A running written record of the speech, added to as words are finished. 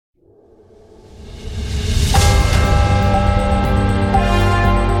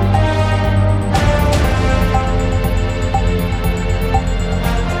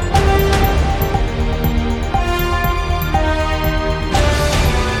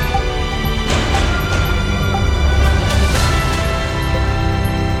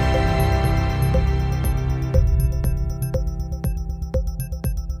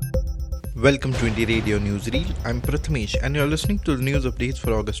Welcome to Indie Radio Newsreel. I'm Prathamesh and you're listening to the news updates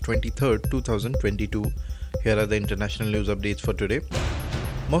for August 23rd, 2022. Here are the international news updates for today.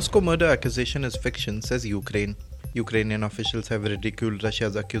 Moscow murder accusation is fiction, says Ukraine. Ukrainian officials have ridiculed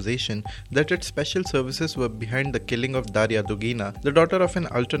Russia's accusation that its special services were behind the killing of Daria Dugina, the daughter of an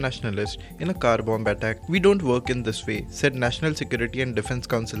ultranationalist, in a car bomb attack. "We don't work in this way," said National Security and Defense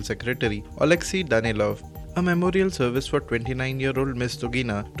Council Secretary Alexei Danilov. A memorial service for 29-year-old Ms.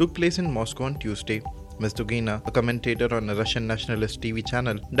 Dugina took place in Moscow on Tuesday. Ms. Dugina, a commentator on a Russian nationalist TV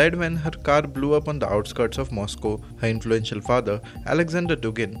channel, died when her car blew up on the outskirts of Moscow. Her influential father, Alexander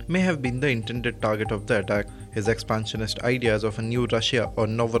Dugin, may have been the intended target of the attack. His expansionist ideas of a new Russia or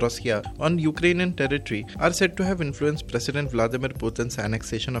Novorossiya on Ukrainian territory are said to have influenced President Vladimir Putin's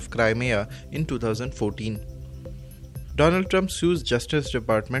annexation of Crimea in 2014. Donald Trump sues Justice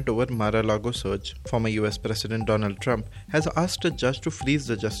Department over Mar-a-Lago search. Former US President Donald Trump has asked a judge to freeze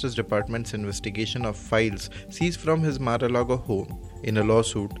the Justice Department's investigation of files seized from his Mar-a-Lago home. In a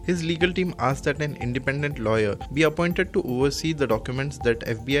lawsuit, his legal team asked that an independent lawyer be appointed to oversee the documents that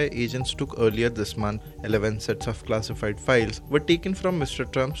FBI agents took earlier this month. 11 sets of classified files were taken from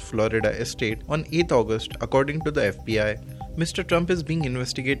Mr. Trump's Florida estate on 8 August, according to the FBI. Mr. Trump is being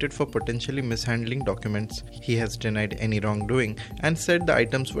investigated for potentially mishandling documents. He has denied any wrongdoing and said the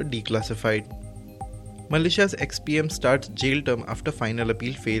items were declassified. Malaysia's ex-PM starts jail term after final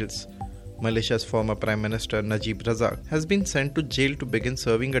appeal fails. Malaysia's former Prime Minister Najib Razak has been sent to jail to begin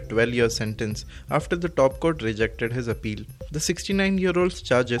serving a 12-year sentence after the top court rejected his appeal. The 69-year-old's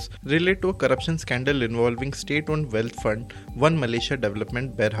charges relate to a corruption scandal involving state-owned wealth fund One Malaysia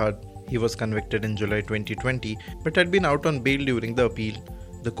Development Berhad. He was convicted in July 2020 but had been out on bail during the appeal.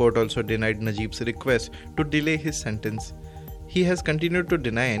 The court also denied Najib's request to delay his sentence. He has continued to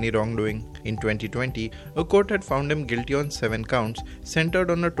deny any wrongdoing. In 2020, a court had found him guilty on 7 counts centered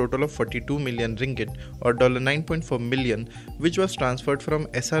on a total of 42 million ringgit or $9.4 million, which was transferred from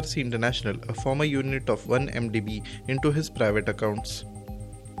SRC International, a former unit of 1MDB, into his private accounts.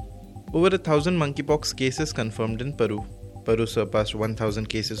 Over 1,000 monkeypox cases confirmed in Peru. Peru surpassed 1,000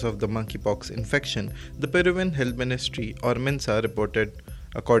 cases of the monkeypox infection, the Peruvian Health Ministry or MINSA reported.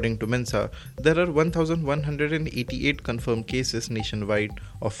 According to MINSA, there are 1,188 confirmed cases nationwide,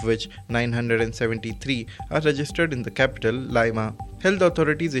 of which 973 are registered in the capital, Lima. Health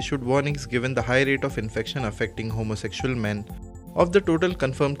authorities issued warnings given the high rate of infection affecting homosexual men. Of the total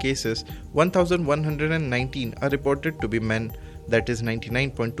confirmed cases, 1,119 are reported to be men, that is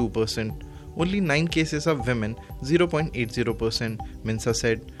 99.2%. Only 9 cases of women, 0.80%, MINSA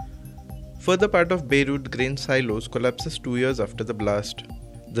said. Further part of Beirut grain silos collapses 2 years after the blast.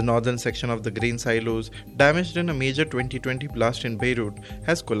 The northern section of the grain silos, damaged in a major 2020 blast in Beirut,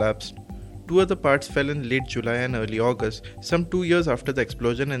 has collapsed. 2 other parts fell in late July and early August, some 2 years after the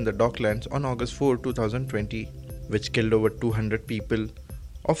explosion in the docklands on August 4, 2020, which killed over 200 people.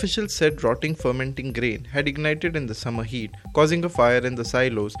 Officials said rotting fermenting grain had ignited in the summer heat, causing a fire in the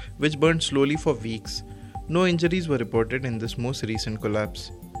silos, which burned slowly for weeks. No injuries were reported in this most recent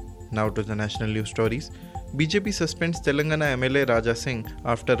collapse. Now to the national news stories. BJP suspends Telangana MLA Raja Singh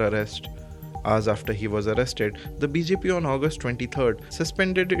after arrest. Hours after he was arrested, the BJP on August 23rd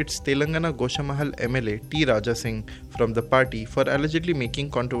suspended its Telangana Goshamahal MLA T. Raja Singh from the party for allegedly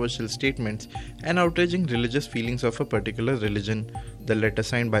making controversial statements and outraging religious feelings of a particular religion. The letter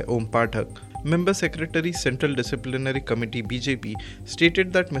signed by Om Pathak, Member Secretary Central Disciplinary Committee BJP,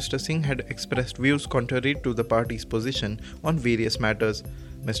 stated that Mr. Singh had expressed views contrary to the party's position on various matters.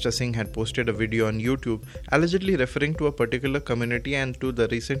 Mr. Singh had posted a video on YouTube allegedly referring to a particular community and to the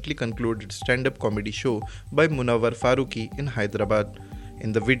recently concluded stand-up comedy show by Munawar Farooqi in Hyderabad.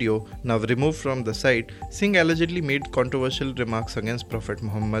 In the video, now removed from the site, Singh allegedly made controversial remarks against Prophet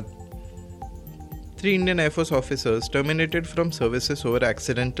Muhammad. 3 Indian Air Force officers terminated from services over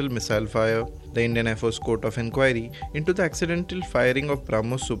accidental missile fire. The Indian Air Force Court of Inquiry into the accidental firing of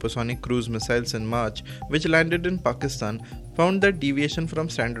BrahMos supersonic cruise missiles in March, which landed in Pakistan, found that deviation from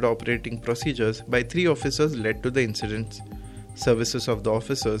standard operating procedures by 3 officers led to the incidents. Services of the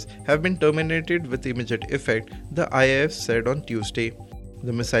officers have been terminated with immediate effect, the IAF said on Tuesday.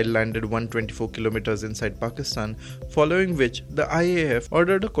 The missile landed 124 kilometers inside Pakistan, following which the IAF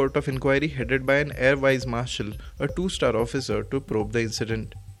ordered a court of inquiry headed by an Air Vice Marshal, a 2-star officer, to probe the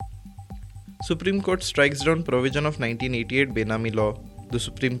incident. Supreme Court strikes down provision of 1988 Benami law. The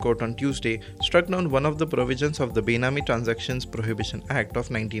Supreme Court on Tuesday struck down one of the provisions of the Benami Transactions Prohibition Act of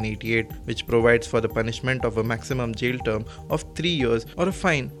 1988, which provides for the punishment of a maximum jail term of 3 years or a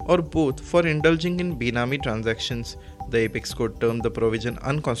fine or both for indulging in Benami transactions. The Apex Court termed the provision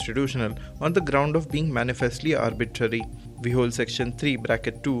unconstitutional on the ground of being manifestly arbitrary. We hold Section 3,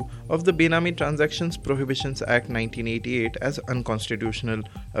 Bracket 2 of the Benami Transactions Prohibitions Act 1988 as unconstitutional.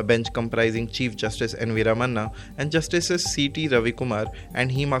 A bench comprising Chief Justice N.V. Ramanna and Justices C.T. Ravikumar and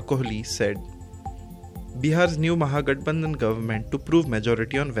Hema Kohli said, Bihar's new Mahagathbandhan government to prove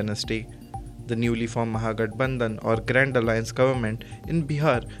majority on Wednesday. The newly formed Mahagathbandhan or Grand Alliance government in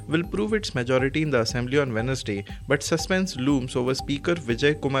Bihar will prove its majority in the assembly on Wednesday, but suspense looms over Speaker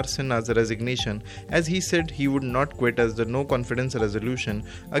Vijay Kumar Sinha's resignation, as he said he would not quit as the no confidence resolution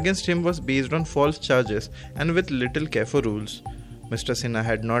against him was based on false charges and with little care for rules. Mr. Sinha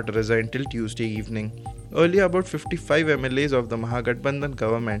had not resigned till Tuesday evening. Earlier, about 55 MLAs of the Mahagathbandhan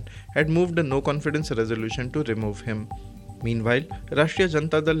government had moved a no confidence resolution to remove him. Meanwhile, Rashtriya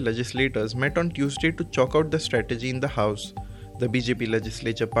Janata Dal legislators met on Tuesday to chalk out the strategy in the House. The BJP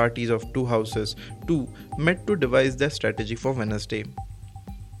legislature parties of two houses too met to devise their strategy for Wednesday.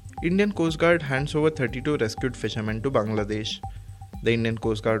 Indian Coast Guard hands over 32 rescued fishermen to Bangladesh. The Indian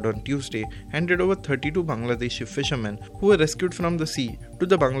Coast Guard on Tuesday handed over 32 Bangladeshi fishermen who were rescued from the sea to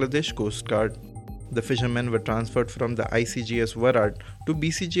the Bangladesh Coast Guard. The fishermen were transferred from the ICGS Warad to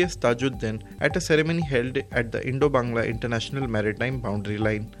BCGS Tajuddin at a ceremony held at the Indo-Bangla International Maritime Boundary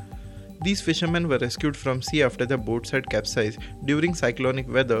Line. These fishermen were rescued from sea after their boats had capsized during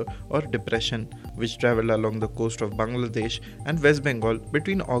cyclonic weather or depression, which travelled along the coast of Bangladesh and West Bengal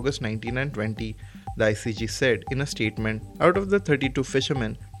between August 19 and 20. The ICG said in a statement, out of the 32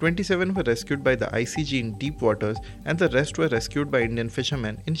 fishermen, 27 were rescued by the ICG in deep waters and the rest were rescued by Indian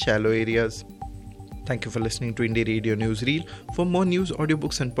fishermen in shallow areas. Thank you for listening to Indie Radio Newsreel. For more news,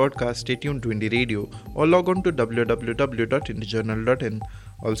 audiobooks and podcasts, stay tuned to Indie Radio or log on to www.indiejournal.in.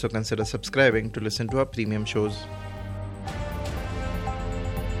 Also consider subscribing to listen to our premium shows.